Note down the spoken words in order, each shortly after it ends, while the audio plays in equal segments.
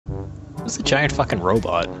Who's the giant fucking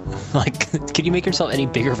robot? Like, can you make yourself any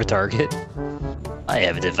bigger of a target? I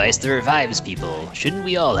have a device that revives people. Shouldn't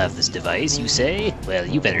we all have this device, you say? Well,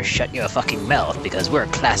 you better shut your fucking mouth, because we're a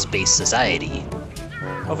class-based society.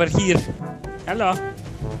 Over here. Hello.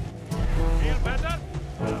 Feel better?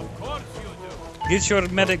 Of course you do. Get your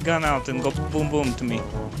medic gun out and go boom boom to me.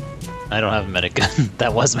 I don't have a medic gun.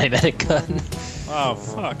 That was my medic gun. Oh,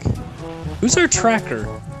 fuck. Who's our tracker?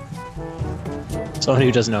 Someone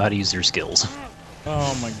who doesn't know how to use their skills.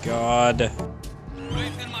 Oh my god.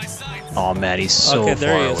 Oh man, he's so Okay,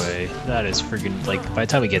 there far he is. away. That is freaking, like, by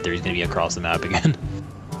the time we get there, he's gonna be across the map again.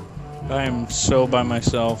 I am so by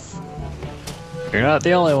myself. You're not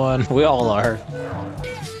the only one. We all are.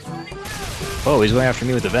 Oh, he's going after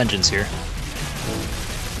me with a vengeance here.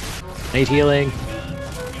 Need healing.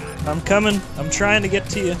 I'm coming. I'm trying to get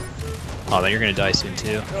to you. Oh man, you're gonna die soon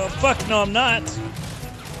too. Oh, fuck, no, I'm not.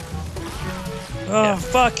 Oh, Yeah.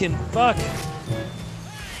 fucking fuck.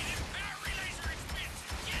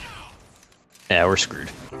 Yeah, we're screwed.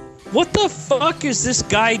 What the fuck is this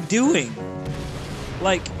guy doing?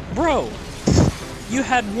 Like, bro, you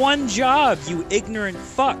had one job, you ignorant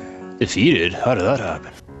fuck. Defeated? How did that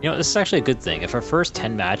happen? You know, this is actually a good thing. If our first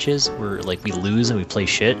 10 matches were like we lose and we play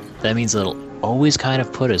shit, that means it'll always kind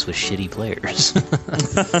of put us with shitty players.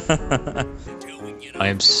 I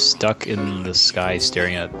am stuck in the sky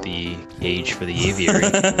staring at the cage for the aviary.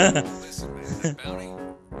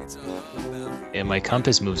 And my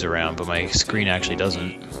compass moves around, but my screen actually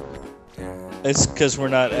doesn't. It's because we're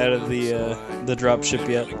not out of the dropship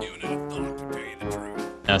yet.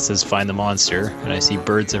 Now it says find the monster, and I see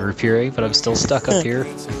birds are appearing, but I'm still stuck up here.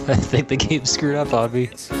 I think the game's screwed up on me.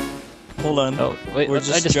 Hold on. Oh, wait, We're I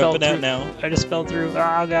just just fell jumping out through. now. I just fell through. Oh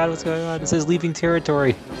god, what's going on? It says leaving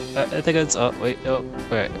territory. I think it's. Oh, wait. Oh,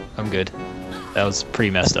 alright. I'm good. That was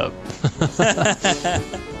pretty messed up.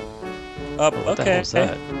 Up, What the okay. hell was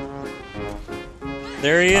that?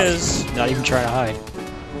 There he is. Not even trying to hide.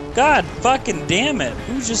 God fucking damn it.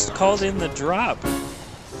 Who just called in the drop?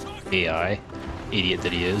 AI. Idiot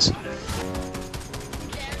that he is.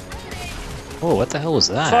 Oh, what the hell was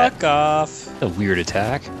that? Fuck off. A weird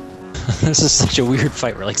attack. This is such a weird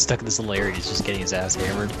fight. We're like stuck in this little area. He's just getting his ass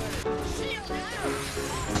hammered.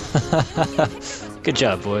 Good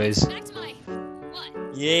job, boys.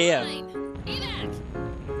 Yeah.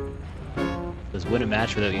 Just win a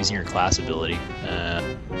match without using your class ability. I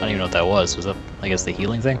don't even know what that was. Was that, I guess, the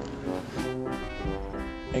healing thing?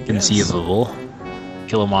 I guess. Conceivable.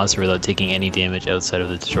 Kill a monster without taking any damage outside of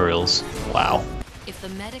the tutorials. Wow. If the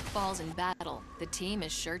medic falls in battle, the team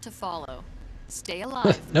is sure to follow. Stay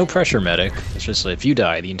alive. No pressure, medic. It's just if you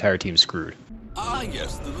die, the entire team's screwed. Ah,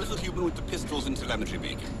 yes, the little human with the pistols and telemetry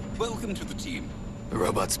beacon. Welcome to the team. The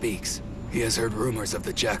robot speaks. He has heard rumors of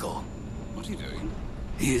the Jackal. What are you doing?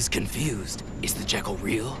 He is confused. Is the Jackal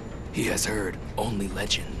real? He has heard only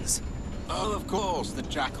legends. Oh, of course, the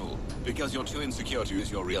Jackal. Because you're too insecure to use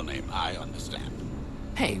your real name, I understand.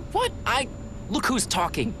 Hey, what? Look who's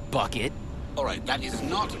talking, Bucket. All right, that is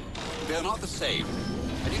not... They're not the same.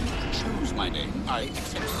 I didn't choose my name. I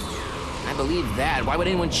accept it. I believe that. Why would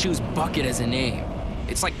anyone choose Bucket as a name?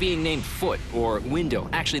 It's like being named Foot or Window.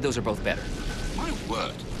 Actually, those are both better. My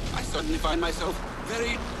word. I suddenly find myself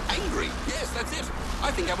very angry. Yes, that's it.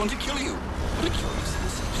 I think I want to kill you. What a curious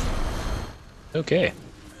sensation. Okay.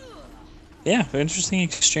 Yeah, interesting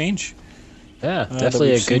exchange. Yeah, that definitely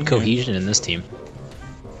a we've seen good here. cohesion in this team.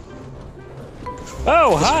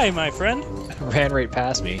 Oh, hi, my friend. Ran right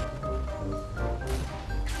past me.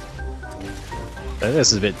 I think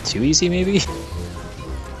this is a bit too easy, maybe?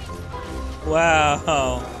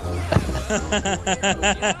 Wow.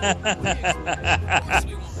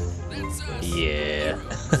 Yeah.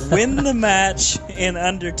 Win the match in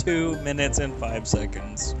under 2 minutes and 5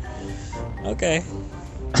 seconds. Okay.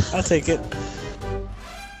 I'll take it.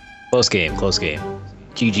 Close game, close game.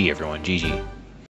 GG, everyone, GG.